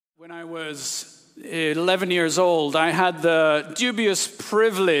When I was 11 years old, I had the dubious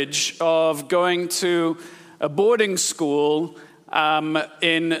privilege of going to a boarding school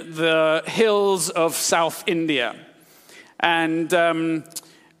in the hills of South India. And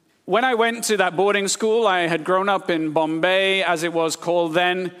when I went to that boarding school, I had grown up in Bombay, as it was called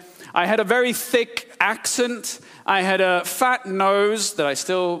then. I had a very thick accent. I had a fat nose that I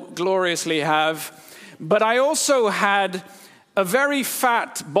still gloriously have. But I also had a very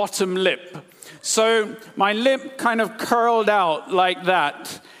fat bottom lip. So my lip kind of curled out like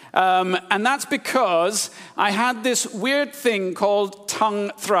that. And that's because I had this weird thing called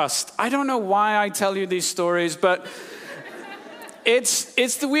tongue thrust. I don't know why I tell you these stories, but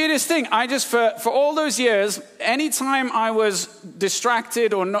it's the weirdest thing. I just, for all those years, anytime I was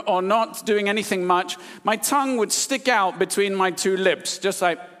distracted or not doing anything much, my tongue would stick out between my two lips, just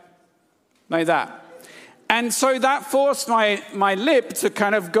like that. And so that forced my lip to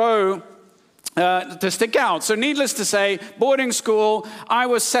kind of go, to stick out. So needless to say, boarding school, I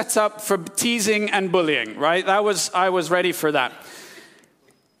was set up for teasing and bullying, right? I was ready for that.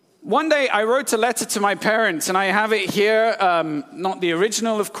 One day I wrote a letter to my parents, and I have it here, not the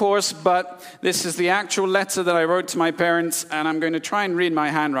original, of course, but this is the actual letter that I wrote to my parents, and I'm going to try and read my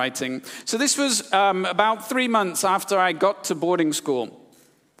handwriting. So this was about 3 months after I got to boarding school.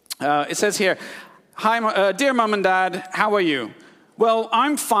 It says here, "Hi, dear Mum and Dad, how are you? Well,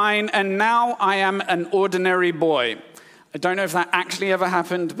 I'm fine, and now I am an ordinary boy." I don't know if that actually ever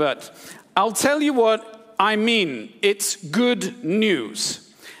happened, but I'll tell you what I mean. It's good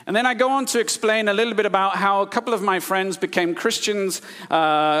news. And then I go on to explain a little bit about how a couple of my friends became Christians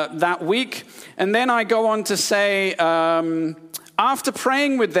that week. And then I go on to say, after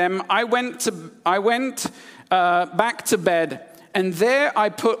praying with them, I went back to bed. And there I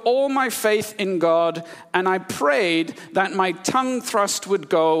put all my faith in God, and I prayed that my tongue thrust would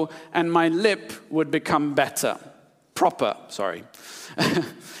go and my lip would become proper.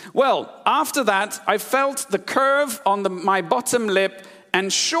 Well, after that, I felt the curve on my bottom lip,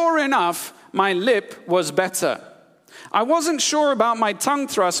 and sure enough, my lip was better. I wasn't sure about my tongue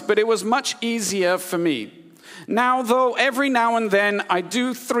thrust, but it was much easier for me. Now, though, every now and then I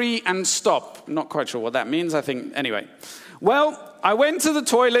do 3 and stop. I'm not quite sure what that means, I think. Anyway. Well, I went to the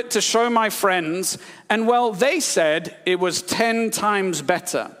toilet to show my friends, and well, they said it was 10 times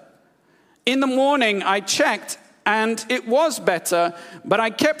better. In the morning, I checked, and it was better, but I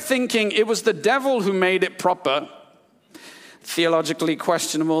kept thinking it was the devil who made it proper. Theologically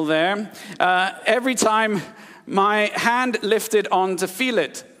questionable there. Every time my hand lifted on to feel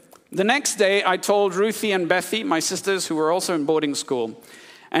it. The next day, I told Ruthie and Bethy, my sisters who were also in boarding school.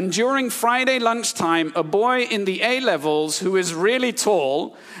 And during Friday lunchtime, a boy in the A-levels who is really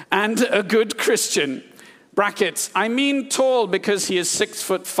tall and a good Christian, brackets, I mean tall because he is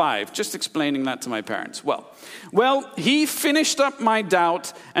 6'5", just explaining that to my parents. Well, he finished up my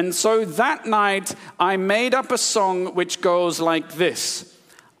doubt, and so that night I made up a song which goes like this.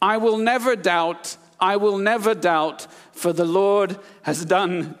 I will never doubt, for the Lord has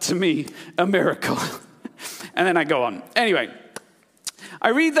done to me a miracle. And then I go on. Anyway, I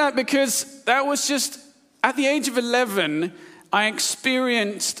read that because that was just, at the age of 11, I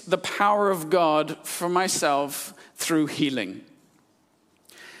experienced the power of God for myself through healing.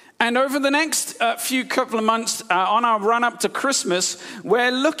 And over the next couple of months, on our run-up to Christmas,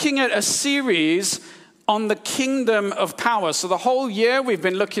 we're looking at a series on the kingdom of power. So the whole year we've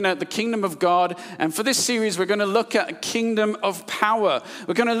been looking at the kingdom of God. And for this series, we're going to look at a kingdom of power.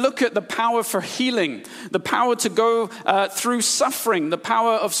 We're going to look at the power for healing, the power to go through suffering, the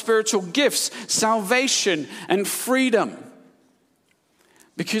power of spiritual gifts, salvation, and freedom.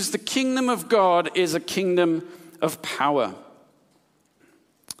 Because the kingdom of God is a kingdom of power.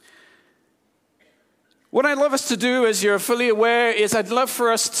 What I'd love us to do, as you're fully aware, is I'd love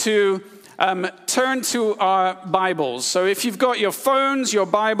for us to turn to our Bibles. So if you've got your phones, your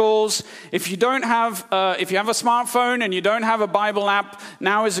Bibles, if you have a smartphone and you don't have a Bible app,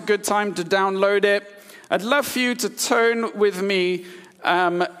 now is a good time to download it. I'd love for you to turn with me,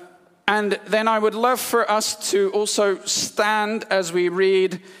 and then I would love for us to also stand as we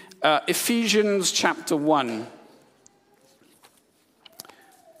read Ephesians chapter 1.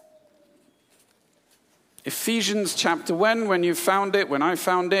 Ephesians chapter 1, when I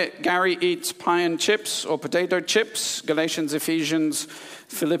found it, Gary eats pie and chips or potato chips. Galatians, Ephesians,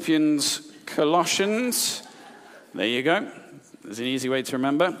 Philippians, Colossians. There you go. There's an easy way to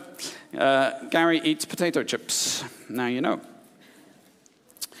remember. Gary eats potato chips. Now you know.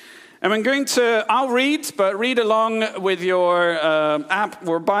 And I'll read, but read along with your app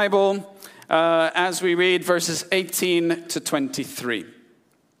or Bible as we read verses 18 to 23.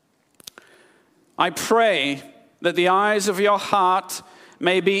 I pray that the eyes of your heart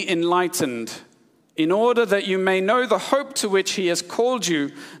may be enlightened, in order that you may know the hope to which he has called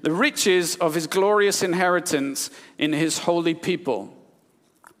you, the riches of his glorious inheritance in his holy people,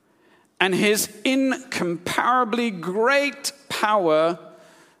 and his incomparably great power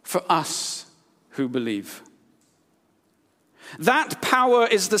for us who believe. That power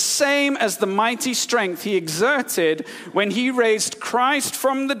is the same as the mighty strength he exerted when he raised Christ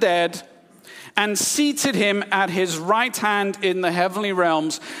from the dead and seated him at his right hand in the heavenly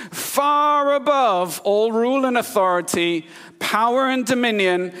realms, far above all rule and authority, power and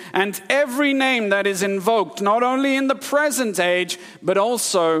dominion, and every name that is invoked, not only in the present age, but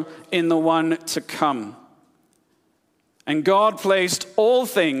also in the one to come. And God placed all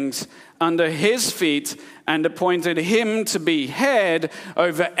things under his feet and appointed him to be head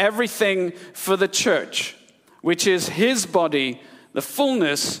over everything for the church, which is his body, the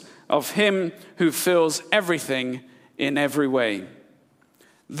fullness of him who fills everything in every way.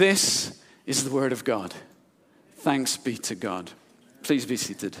 This is the word of God. Thanks be to God. Please be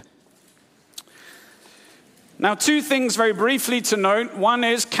seated. Now, two things very briefly to note. One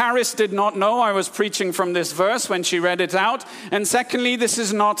is, Karis did not know I was preaching from this verse when she read it out. And secondly, this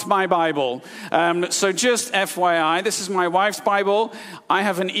is not my Bible. So just FYI, this is my wife's Bible. I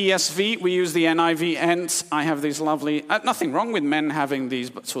have an ESV. We use the NIV. Hence, I have these lovely, nothing wrong with men having these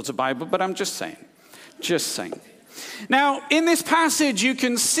sorts of Bible, but I'm just saying. Just saying. Now, in this passage, you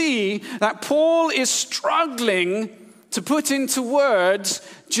can see that Paul is struggling to put into words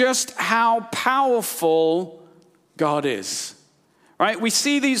just how powerful God is, right? We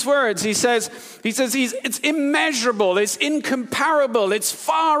see these words. He says it's immeasurable, it's incomparable, it's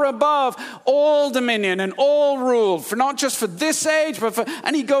far above all dominion and all rule, for not just for this age,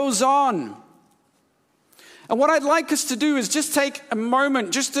 and he goes on. And what I'd like us to do is just take a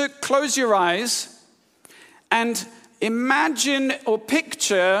moment, just to close your eyes and imagine or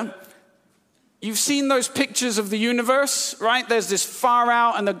picture. You've seen those pictures of the universe, right? There's this far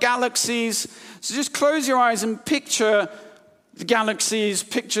out and the galaxies. So just close your eyes and picture the galaxies,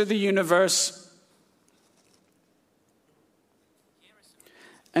 picture the universe.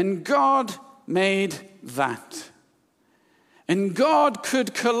 And God made that. And God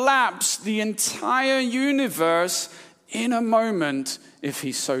could collapse the entire universe in a moment if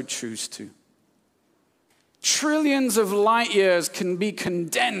he so chose to. Trillions of light years can be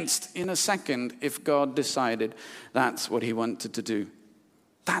condensed in a second if God decided that's what he wanted to do.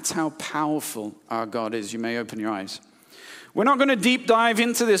 That's how powerful our God is. You may open your eyes. We're not going to deep dive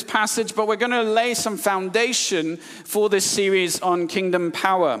into this passage, but we're going to lay some foundation for this series on kingdom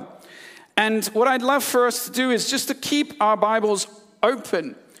power. And what I'd love for us to do is just to keep our Bibles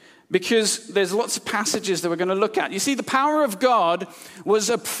open, because there's lots of passages that we're going to look at. You see, the power of God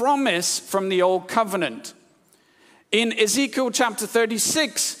was a promise from the Old Covenant. In Ezekiel chapter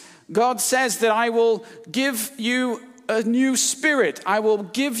 36, God says that I will give you a new spirit. I will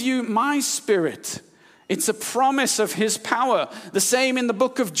give you my spirit. It's a promise of his power. The same in the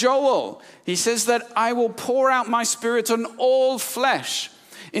book of Joel. He says that I will pour out my spirit on all flesh.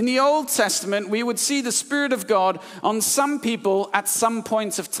 In the Old Testament, we would see the Spirit of God on some people at some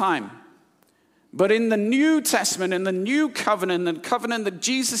points of time. But in the New Testament, in the New Covenant, the covenant that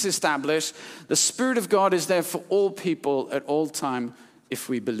Jesus established, the Spirit of God is there for all people at all time if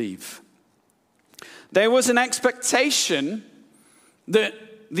we believe. There was an expectation that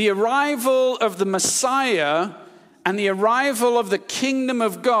the arrival of the Messiah and the arrival of the kingdom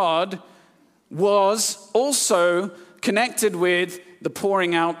of God was also connected with the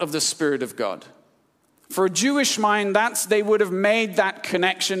pouring out of the Spirit of God. For a Jewish mind, they would have made that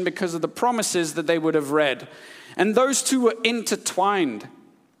connection because of the promises that they would have read. And those two were intertwined.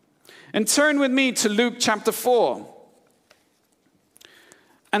 And turn with me to Luke chapter 4.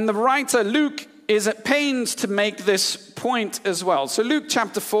 And the writer, Luke, is at pains to make this point as well. So Luke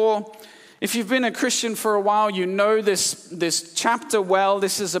chapter 4, if you've been a Christian for a while, you know this chapter well.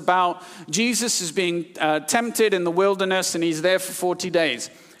 This is about Jesus is being tempted in the wilderness, and he's there for 40 days.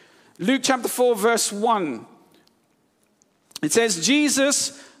 Luke chapter 4, verse 1. It says, Jesus,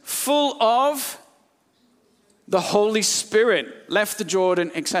 full of the Holy Spirit, left the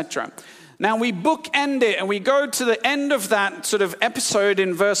Jordan, etc. Now we bookend it, and we go to the end of that sort of episode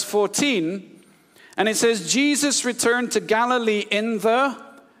in verse 14. And it says, Jesus returned to Galilee in the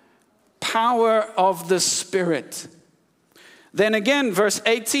power of the Spirit. Then again, verse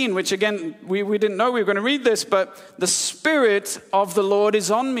 18, which again, we didn't know we were going to read this, but the Spirit of the Lord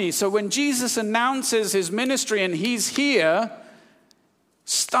is on me. So when Jesus announces his ministry and he's here,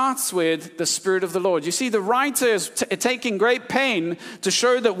 starts with the Spirit of the Lord. You see, the writer is taking great pain to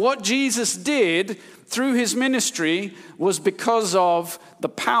show that what Jesus did through his ministry was because of the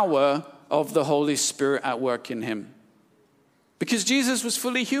power of the Holy Spirit at work in him. Because Jesus was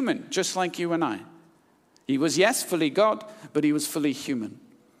fully human, just like you and I. He was, yes, fully God, but he was fully human.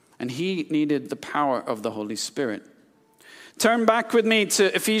 And he needed the power of the Holy Spirit. Turn back with me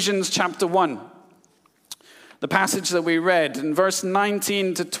to Ephesians chapter 1. The passage that we read in verse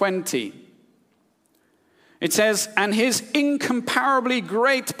 19 to 20. It says, "And his incomparably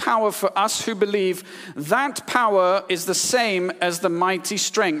great power for us who believe, that power is the same as the mighty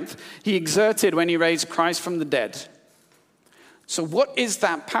strength he exerted when he raised Christ from the dead." So what is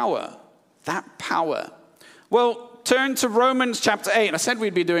that power? That power. Well, turn to Romans chapter 8. I said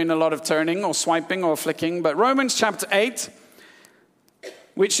we'd be doing a lot of turning or swiping or flicking, but Romans chapter 8,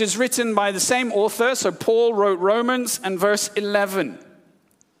 which is written by the same author. So Paul wrote Romans, and verse 11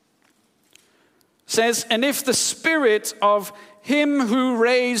 says, "And if the spirit of him who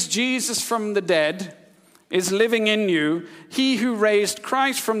raised Jesus from the dead is living in you, he who raised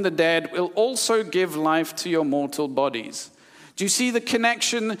Christ from the dead will also give life to your mortal bodies." Do you see the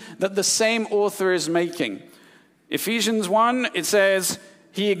connection that the same author is making? Ephesians 1, it says,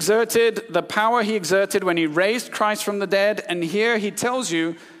 he exerted the power he exerted when he raised Christ from the dead. And here he tells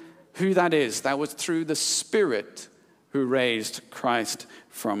you who that is. That was through the Spirit who raised Christ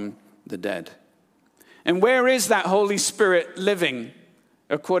from the dead. And where is that Holy Spirit living,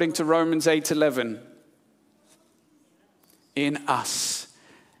 according to Romans 8:11? In us.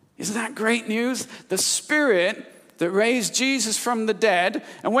 Isn't that great news? The Spirit that raised Jesus from the dead.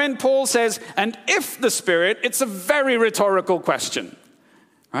 And when Paul says, "and if the Spirit," it's a very rhetorical question.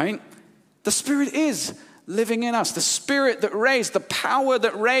 Right? The Spirit is living in us. The Spirit that raised, the power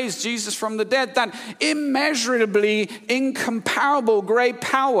that raised Jesus from the dead, that immeasurably, incomparable great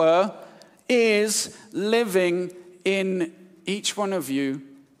power is living in each one of you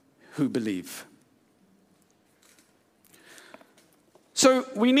who believe. So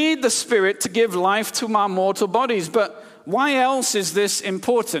we need the Spirit to give life to our mortal bodies, but why else is this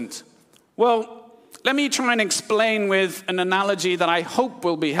important? Well, let me try and explain with an analogy that I hope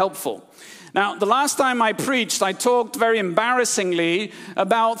will be helpful. Now, the last time I preached, I talked very embarrassingly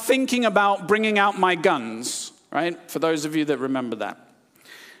about thinking about bringing out my guns, right? For those of you that remember that.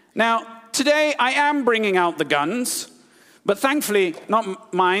 Now, today I am bringing out the guns, but thankfully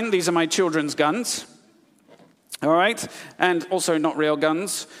not mine. These are my children's guns, all right? And also not real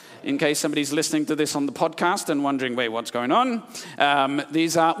guns, in case somebody's listening to this on the podcast and wondering, wait, what's going on?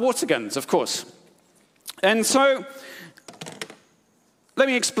 These are water guns, of course. And so, let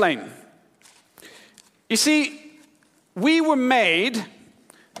me explain. You see, we were made,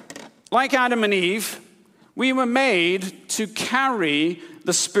 like Adam and Eve, we were made to carry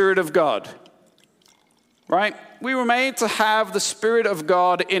the Spirit of God. Right? We were made to have the Spirit of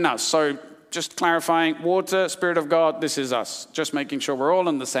God in us. So, just clarifying, water, Spirit of God, this is us. Just making sure we're all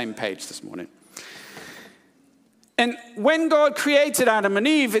on the same page this morning. And when God created Adam and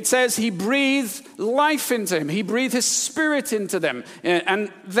Eve, it says he breathed life into him. He breathed his Spirit into them.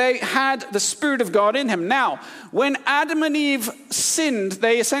 And they had the Spirit of God in him. Now, when Adam and Eve sinned,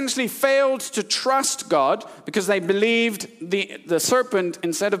 they essentially failed to trust God because they believed the serpent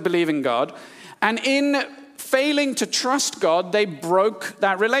instead of believing God. And in failing to trust God, they broke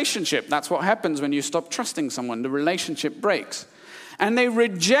that relationship. That's what happens when you stop trusting someone. The relationship breaks. And they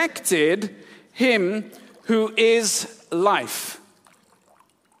rejected him who is life.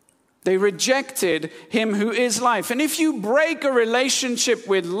 They rejected him who is life. And if you break a relationship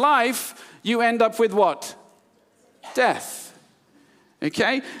with life, you end up with what? Death.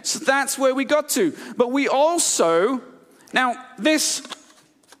 Okay? So that's where we got to. But we also, now this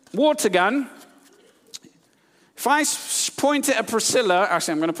water gun, if I point it at Priscilla,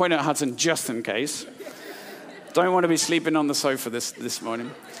 actually I'm going to point it at Hudson just in case. Don't want to be sleeping on the sofa this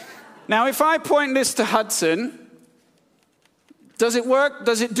morning. Now, if I point this to Hudson, does it work?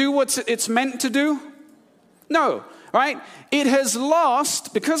 Does it do what it's meant to do? No, right? It has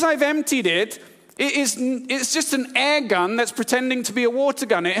lost, because I've emptied it, it's just an air gun that's pretending to be a water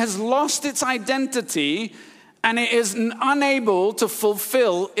gun. It has lost its identity, and it is unable to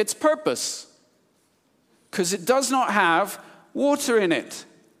fulfill its purpose, because it does not have water in it.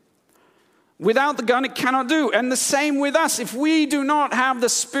 Without the gun, it cannot do. And the same with us. If we do not have the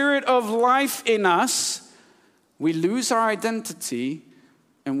Spirit of life in us, we lose our identity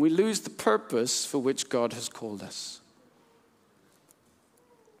and we lose the purpose for which God has called us.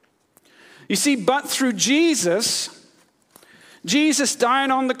 You see, but through Jesus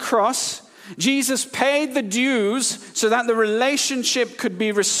dying on the cross, Jesus paid the dues so that the relationship could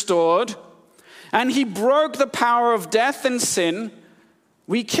be restored, and he broke the power of death and sin,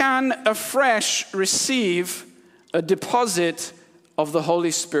 we can afresh receive a deposit of the Holy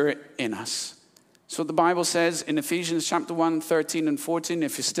Spirit in us. So the Bible says in Ephesians chapter 1, 13 and 14,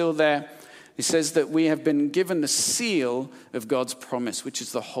 if you're still there, it says that we have been given the seal of God's promise, which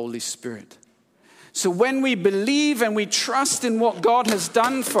is the Holy Spirit. So when we believe and we trust in what God has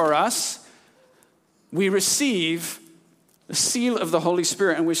done for us, we receive the seal of the Holy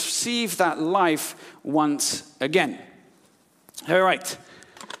Spirit and we receive that life once again. All right.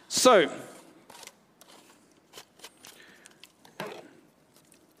 So,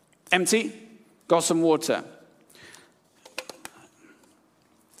 empty, got some water.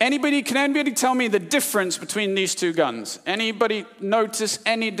 Can anybody tell me the difference between these two guns? Anybody notice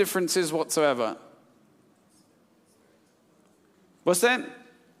any differences whatsoever? What's that?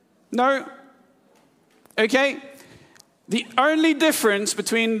 No? Okay. The only difference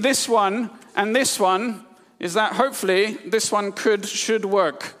between this one and this one is that hopefully this one should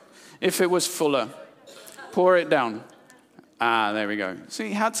work if it was fuller. Pour it down. There we go.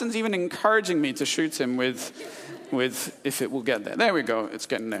 See, Hudson's even encouraging me to shoot him with if it will get there. There we go. It's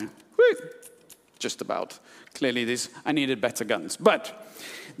getting there. Woo! Just about. Clearly, I needed better guns. But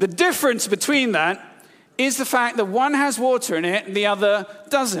the difference between that is the fact that one has water in it and the other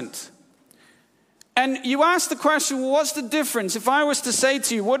doesn't. And you ask the question, well, what's the difference? If I was to say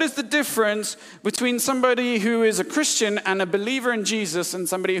to you, what is the difference between somebody who is a Christian and a believer in Jesus and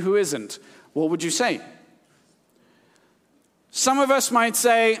somebody who isn't? What would you say? Some of us might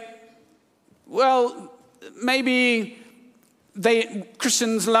say, well, maybe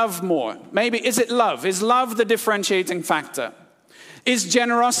Christians love more. Maybe, is it love? Is love the differentiating factor? Is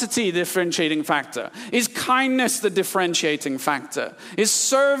generosity the differentiating factor? Is kindness the differentiating factor? Is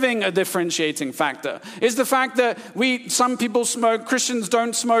serving a differentiating factor? Is the fact that some people smoke, Christians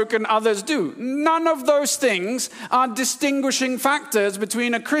don't smoke, and others do? None of those things are distinguishing factors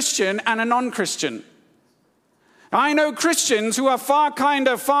between a Christian and a non-Christian. I know Christians who are far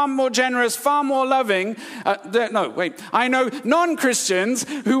kinder, far more generous, far more loving. I know non-Christians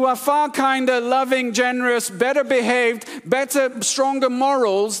who are far kinder, loving, generous, better behaved, stronger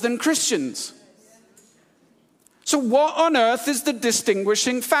morals than Christians. So what on earth is the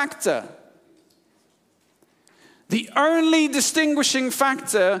distinguishing factor? The only distinguishing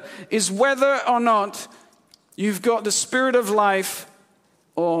factor is whether or not you've got the Spirit of life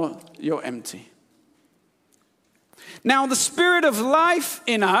or you're empty. Now, the Spirit of life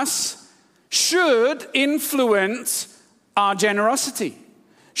in us should influence our generosity,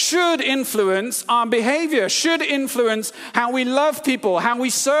 should influence our behavior, should influence how we love people, how we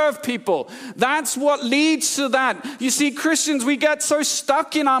serve people. That's what leads to that. You see, Christians, we get so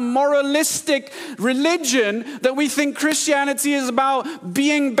stuck in our moralistic religion that we think Christianity is about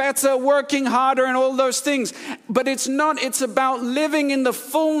being better, working harder, and all those things. But it's not. It's about living in the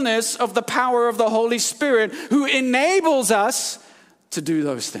fullness of the power of the Holy Spirit who enables us to do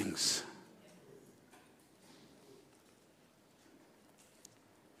those things.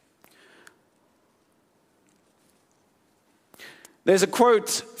 There's a quote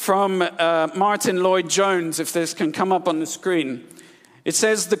from Martin Lloyd-Jones, if this can come up on the screen. It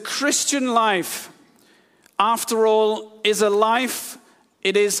says, "The Christian life, after all, is a life,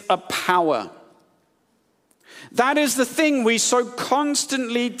 it is a power." That is the thing we so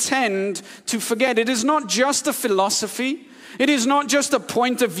constantly tend to forget. It is not just a philosophy. It is not just a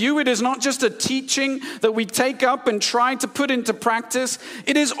point of view. It is not just a teaching that we take up and try to put into practice.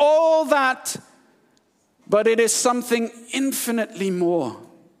 It is all that. But it is something infinitely more.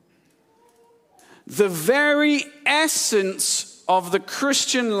 The very essence of the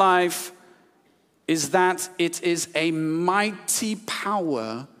Christian life is that it is a mighty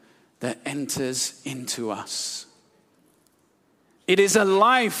power that enters into us. It is a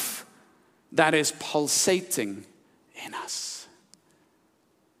life that is pulsating in us.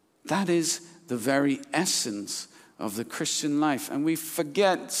 That is the very essence of the Christian life. And we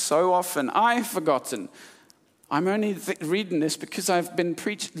forget so often. I've forgotten. I'm only reading this because I've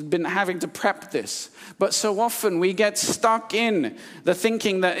been having to prep this. But so often we get stuck in the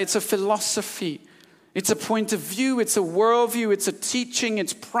thinking that it's a philosophy, it's a point of view, it's a worldview, it's a teaching,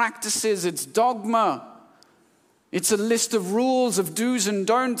 it's practices, it's dogma. It's a list of rules, of do's and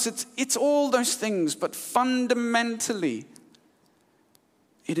don'ts. It's all those things. But fundamentally,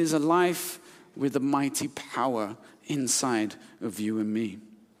 it is a life with a mighty power inside of you and me.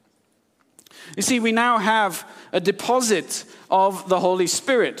 You see, we now have a deposit of the Holy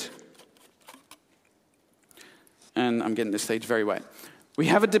Spirit. And I'm getting this stage very wet. We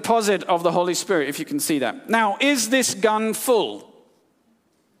have a deposit of the Holy Spirit, if you can see that. Now, is this gun full?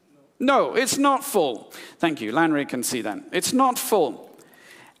 No, it's not full. Thank you. Landry can see that. It's not full.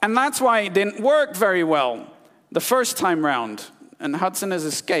 And that's why it didn't work very well the first time round. And Hudson has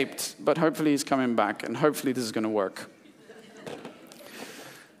escaped, but hopefully he's coming back, and hopefully this is going to work.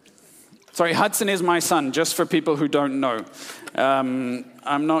 Sorry, Hudson is my son, just for people who don't know.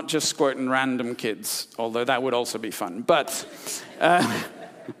 I'm not just squirting random kids, although that would also be fun. But,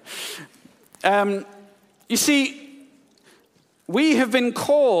 you see, we have been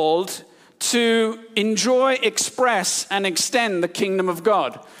called to enjoy, express, and extend the kingdom of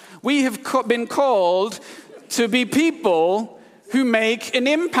God. We have been called to be people who make an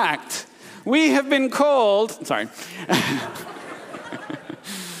impact. We have been called,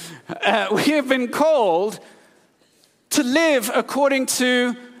 we have been called to live according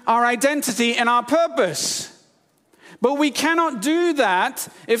to our identity and our purpose. But we cannot do that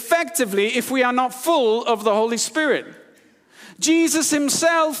effectively if we are not full of the Holy Spirit. Jesus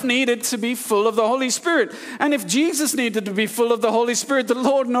himself needed to be full of the Holy Spirit. And if Jesus needed to be full of the Holy Spirit, the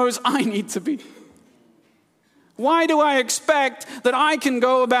Lord knows I need to be. Why do I expect that I can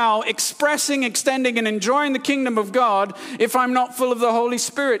go about expressing, extending, and enjoying the kingdom of God if I'm not full of the Holy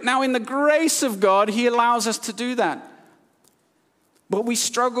Spirit? Now, in the grace of God, he allows us to do that. But we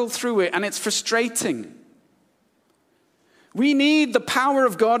struggle through it, and it's frustrating. We need the power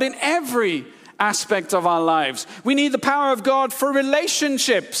of God in every aspect of our lives. We need the power of God for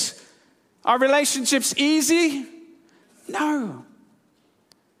relationships. Are relationships easy? No.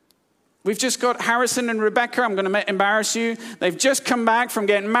 We've just got Harrison and Rebecca. I'm going to embarrass you. They've just come back from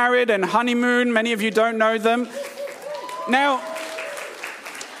getting married and honeymoon. Many of you don't know them. Now,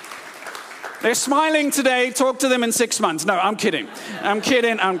 they're smiling today. Talk to them in 6 months. No, I'm kidding. I'm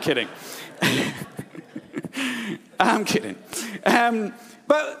kidding. I'm kidding.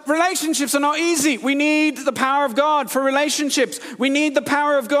 But relationships are not easy. We need the power of God for relationships. We need the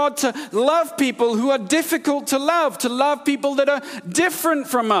power of God to love people who are difficult to love people that are different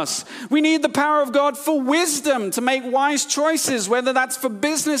from us. We need the power of God for wisdom, to make wise choices, whether that's for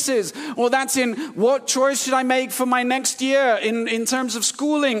businesses or that's in what choice should I make for my next year in terms of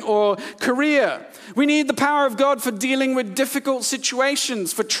schooling or career. We need the power of God for dealing with difficult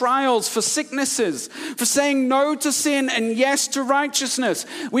situations, for trials, for sicknesses, for saying no to sin and yes to righteousness.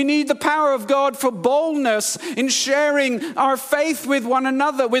 We need the power of God for boldness in sharing our faith with one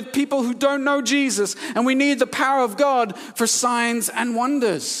another, with people who don't know Jesus. And we need the power of God for signs and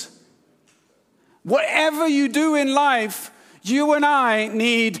wonders. Whatever you do in life, you and I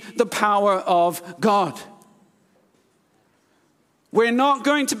need the power of God. We're not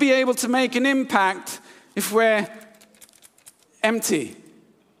going to be able to make an impact if we're empty.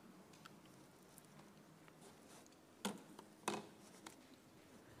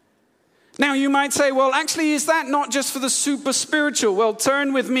 Now you might say, well, actually, is that not just for the super spiritual? Well,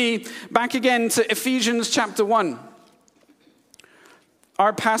 turn with me back again to Ephesians chapter 1.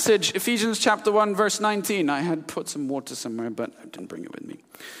 Our passage, Ephesians chapter 1, verse 19. I had put some water somewhere, but I didn't bring it with me.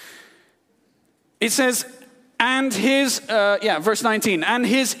 It says, verse 19, and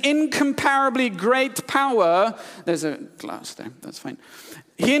his incomparably great power, there's a glass there, that's fine.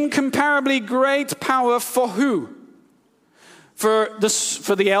 Incomparably great power for who? For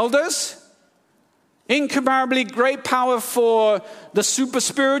the elders? Incomparably great power for the super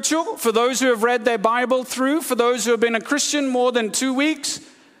spiritual, for those who have read their Bible through, for those who have been a Christian more than 2 weeks.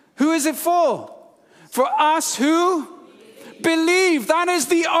 Who is it for? For us who believe. That is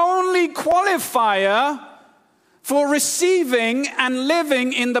the only qualifier for receiving and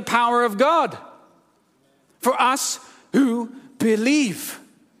living in the power of God. For us who believe.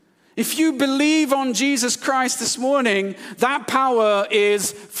 If you believe on Jesus Christ this morning, that power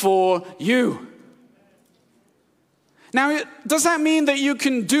is for you. Now, does that mean that you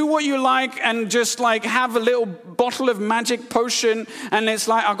can do what you like and just like have a little bottle of magic potion and it's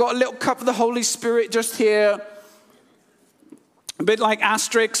like, I've got a little cup of the Holy Spirit just here? A bit like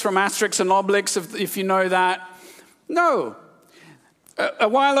Asterix from Asterix and Obelix, if you know that. No. A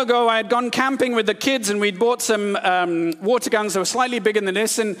while ago, I had gone camping with the kids and we'd bought some water guns that were slightly bigger than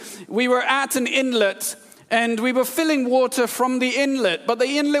this. And we were at an inlet and we were filling water from the inlet. But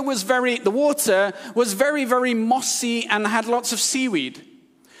the inlet was the water was very, very mossy and had lots of seaweed.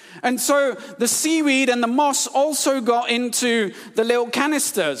 And so the seaweed and the moss also got into the little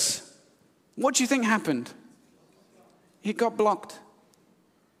canisters. What do you think happened? It got blocked.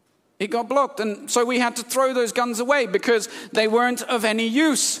 It got blocked, and so we had to throw those guns away because they weren't of any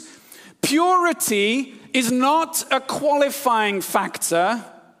use. Purity is not a qualifying factor,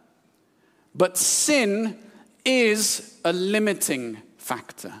 but sin is a limiting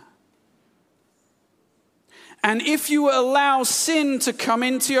factor. And if you allow sin to come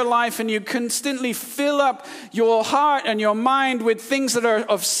into your life and you constantly fill up your heart and your mind with things that are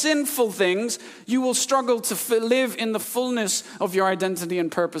of sinful things, you will struggle to live in the fullness of your identity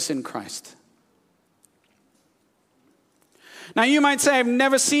and purpose in Christ. Now you might say, I've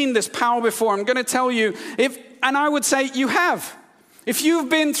never seen this power before. I'm going to tell you, and I would say you have. If you've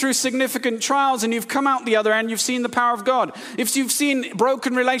been through significant trials and you've come out the other end, you've seen the power of God. If you've seen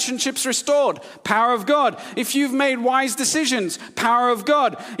broken relationships restored, power of God. If you've made wise decisions, power of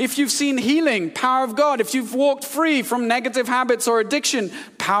God. If you've seen healing, power of God. If you've walked free from negative habits or addiction,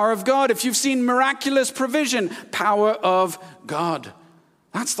 power of God. If you've seen miraculous provision, power of God.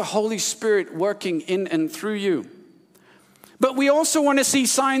 That's the Holy Spirit working in and through you. But we also want to see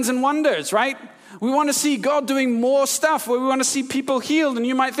signs and wonders, right? We want to see God doing more stuff. We want to see people healed. And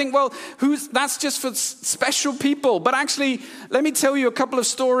you might think, well, that's just for special people. But actually, let me tell you a couple of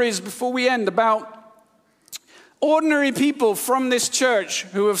stories before we end about ordinary people from this church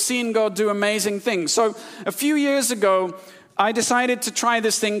who have seen God do amazing things. So a few years ago, I decided to try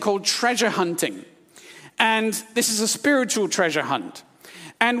this thing called treasure hunting. And this is a spiritual treasure hunt.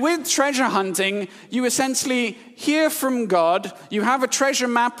 And with treasure hunting, you essentially hear from God. You have a treasure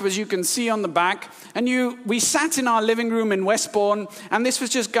map, as you can see on the back. And we sat in our living room in Westbourne. And this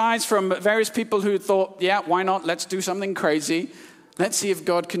was just guys from various people who thought, yeah, why not? Let's do something crazy. Let's see if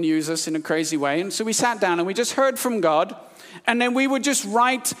God can use us in a crazy way. And so we sat down and we just heard from God. And then we would just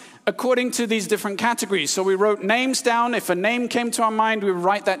write according to these different categories. So we wrote names down. If a name came to our mind, we would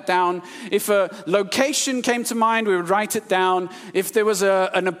write that down. If a location came to mind, we would write it down. If there was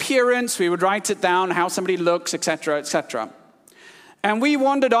an appearance, we would write it down, how somebody looks, etc., etc. And we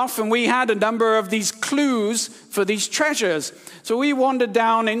wandered off and we had a number of these clues for these treasures. So we wandered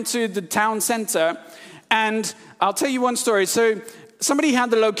down into the town center. And I'll tell you one story. So somebody had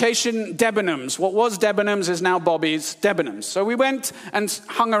the location Debenhams. What was Debenhams is now Bobby's Debenhams. So we went and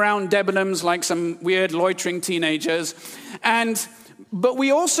hung around Debenhams like some weird loitering teenagers. But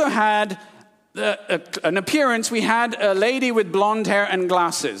we also had an appearance. We had a lady with blonde hair and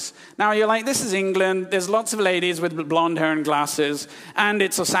glasses. Now you're like, this is England. There's lots of ladies with blonde hair and glasses. And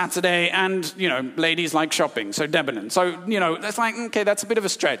it's a Saturday. And, ladies like shopping. So Debenhams. So, that's like, okay, that's a bit of a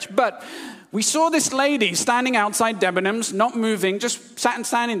stretch. But we saw this lady standing outside Debenhams, not moving, just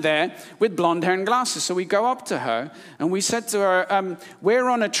standing there with blonde hair and glasses. So we go up to her and we said to her, we're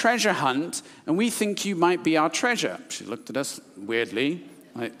on a treasure hunt and we think you might be our treasure. She looked at us weirdly,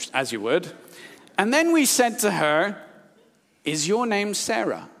 as you would. And then we said to her, is your name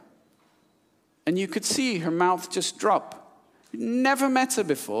Sarah? And you could see her mouth just drop. Never met her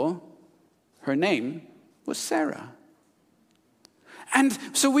before. Her name was Sarah. And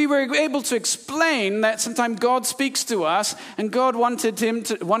so we were able to explain that sometimes God speaks to us and God wanted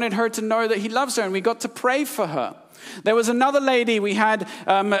her to know that he loves her, and we got to pray for her. There was another lady we had,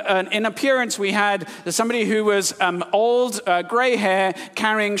 in appearance, we had somebody who was old, gray hair,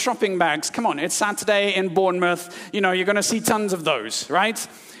 carrying shopping bags. Come on, it's Saturday in Bournemouth. You're going to see tons of those, right?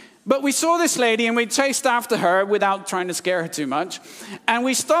 But we saw this lady and we chased after her without trying to scare her too much. And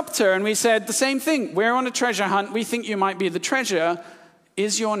we stopped her and we said the same thing. We're on a treasure hunt. We think you might be the treasure.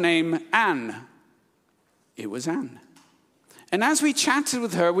 Is your name Anne? It was Anne. And as we chatted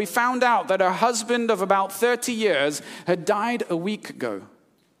with her, we found out that her husband of about 30 years had died a week ago.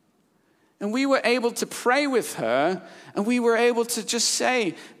 And we were able to pray with her, and we were able to just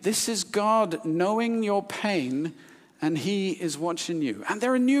say, this is God knowing your pain, and he is watching you. And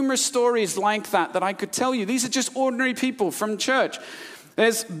there are numerous stories like that I could tell you. These are just ordinary people from church.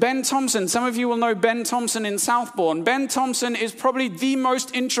 There's Ben Thompson. Some of you will know Ben Thompson in Southbourne. Ben Thompson is probably the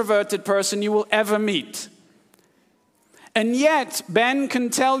most introverted person you will ever meet. And yet, Ben can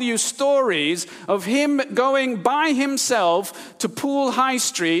tell you stories of him going by himself to Poole High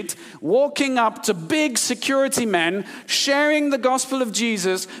Street, walking up to big security men, sharing the gospel of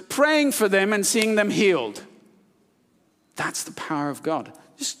Jesus, praying for them and seeing them healed. That's the power of God.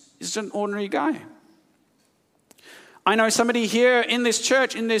 Just an ordinary guy. I know somebody here in this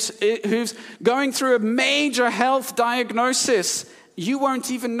church, who's going through a major health diagnosis. You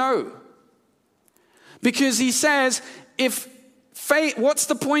won't even know. Because he says, what's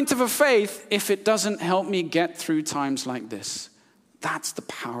the point of a faith if it doesn't help me get through times like this? That's the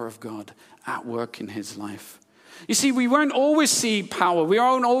power of God at work in his life. You see, we won't always see power. We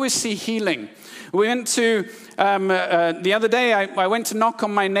won't always see healing. We went to, the other day, I went to knock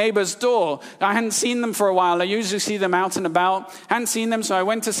on my neighbor's door. I hadn't seen them for a while. I usually see them out and about. Hadn't seen them, so I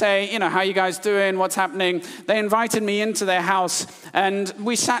went to say, how you guys doing? What's happening? They invited me into their house, and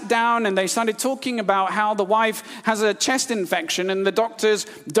we sat down, and they started talking about how the wife has a chest infection, and the doctors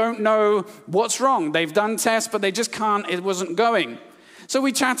don't know what's wrong. They've done tests, but they just can't, it wasn't going. So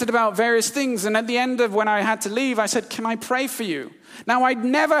we chatted about various things, and at the end of when I had to leave, I said, can I pray for you? Now, I'd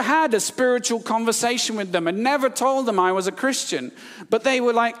never had a spiritual conversation with them. I'd never told them I was a Christian. But they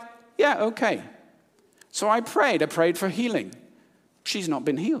were like, yeah, okay. So I prayed for healing. She's not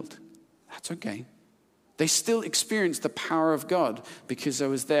been healed. That's okay. They still experienced the power of God because I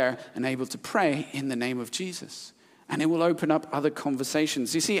was there and able to pray in the name of Jesus. And it will open up other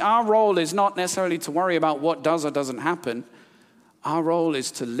conversations. You see, our role is not necessarily to worry about what does or doesn't happen. Our role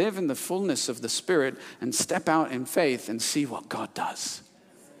is to live in the fullness of the Spirit and step out in faith and see what God does.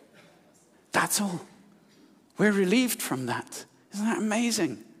 That's all. We're relieved from that. Isn't that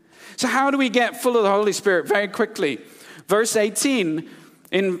amazing? So how do we get full of the Holy Spirit? Very quickly. Verse 18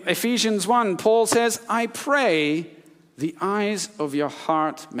 in Ephesians 1, Paul says, I pray the eyes of your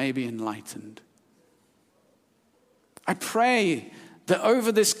heart may be enlightened. I pray that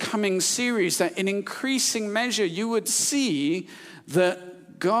over this coming series, that in increasing measure you would see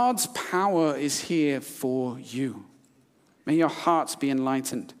that God's power is here for you. May your hearts be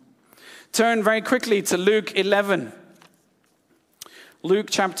enlightened. Turn very quickly to Luke 11. Luke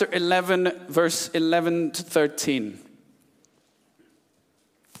chapter 11, verse 11 to 13.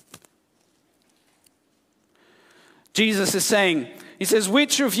 Jesus is saying, he says,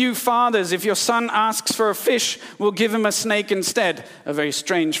 which of you fathers, if your son asks for a fish, will give him a snake instead? A very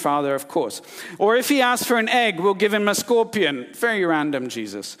strange father, of course. Or if he asks for an egg, will give him a scorpion? Very random,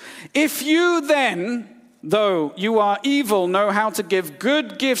 Jesus. If you then, though you are evil, know how to give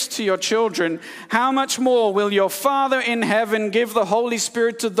good gifts to your children, how much more will your Father in heaven give the Holy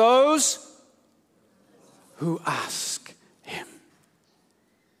Spirit to those who ask him?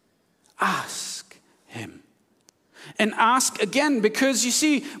 Ask him. And ask again, because you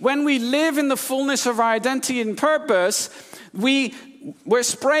see, when we live in the fullness of our identity and purpose, we're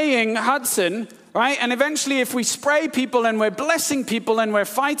spraying Hudson, right? And eventually if we spray people and we're blessing people and we're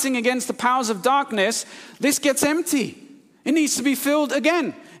fighting against the powers of darkness, this gets empty. It needs to be filled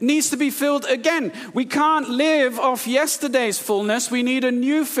again. It needs to be filled again. We can't live off yesterday's fullness. We need a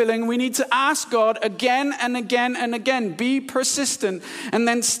new filling. We need to ask God again and again and again. Be persistent and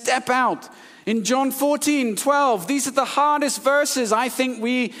then step out. In John 14:12, these are the hardest verses I think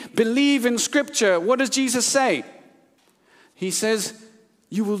we believe in Scripture. What does Jesus say? He says,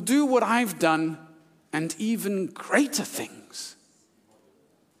 you will do what I've done and even greater things.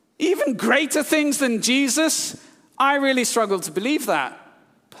 Even greater things than Jesus? I really struggle to believe that.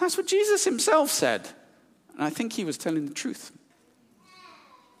 But that's what Jesus himself said. And I think he was telling the truth.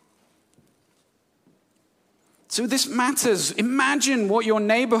 So this matters. Imagine what your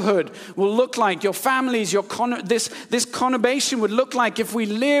neighborhood will look like, your families, this conurbation would look like if we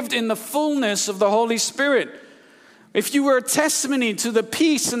lived in the fullness of the Holy Spirit. If you were a testimony to the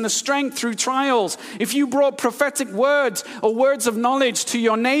peace and the strength through trials, if you brought prophetic words or words of knowledge to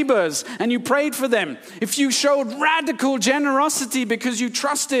your neighbors and you prayed for them, if you showed radical generosity because you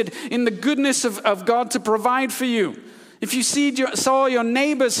trusted in the goodness of God to provide for you, if you saw your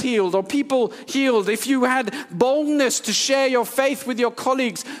neighbors healed or people healed, if you had boldness to share your faith with your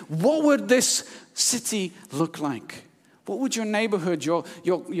colleagues, what would this city look like? What would your neighborhood, your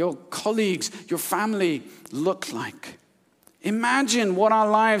colleagues, your family look like? Imagine what our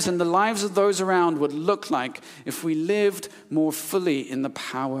lives and the lives of those around would look like if we lived more fully in the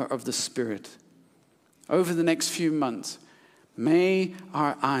power of the Spirit. Over the next few months, may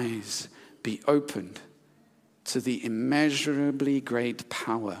our eyes be opened to the immeasurably great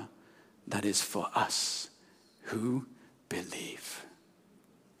power that is for us who believe.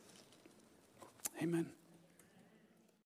 Amen.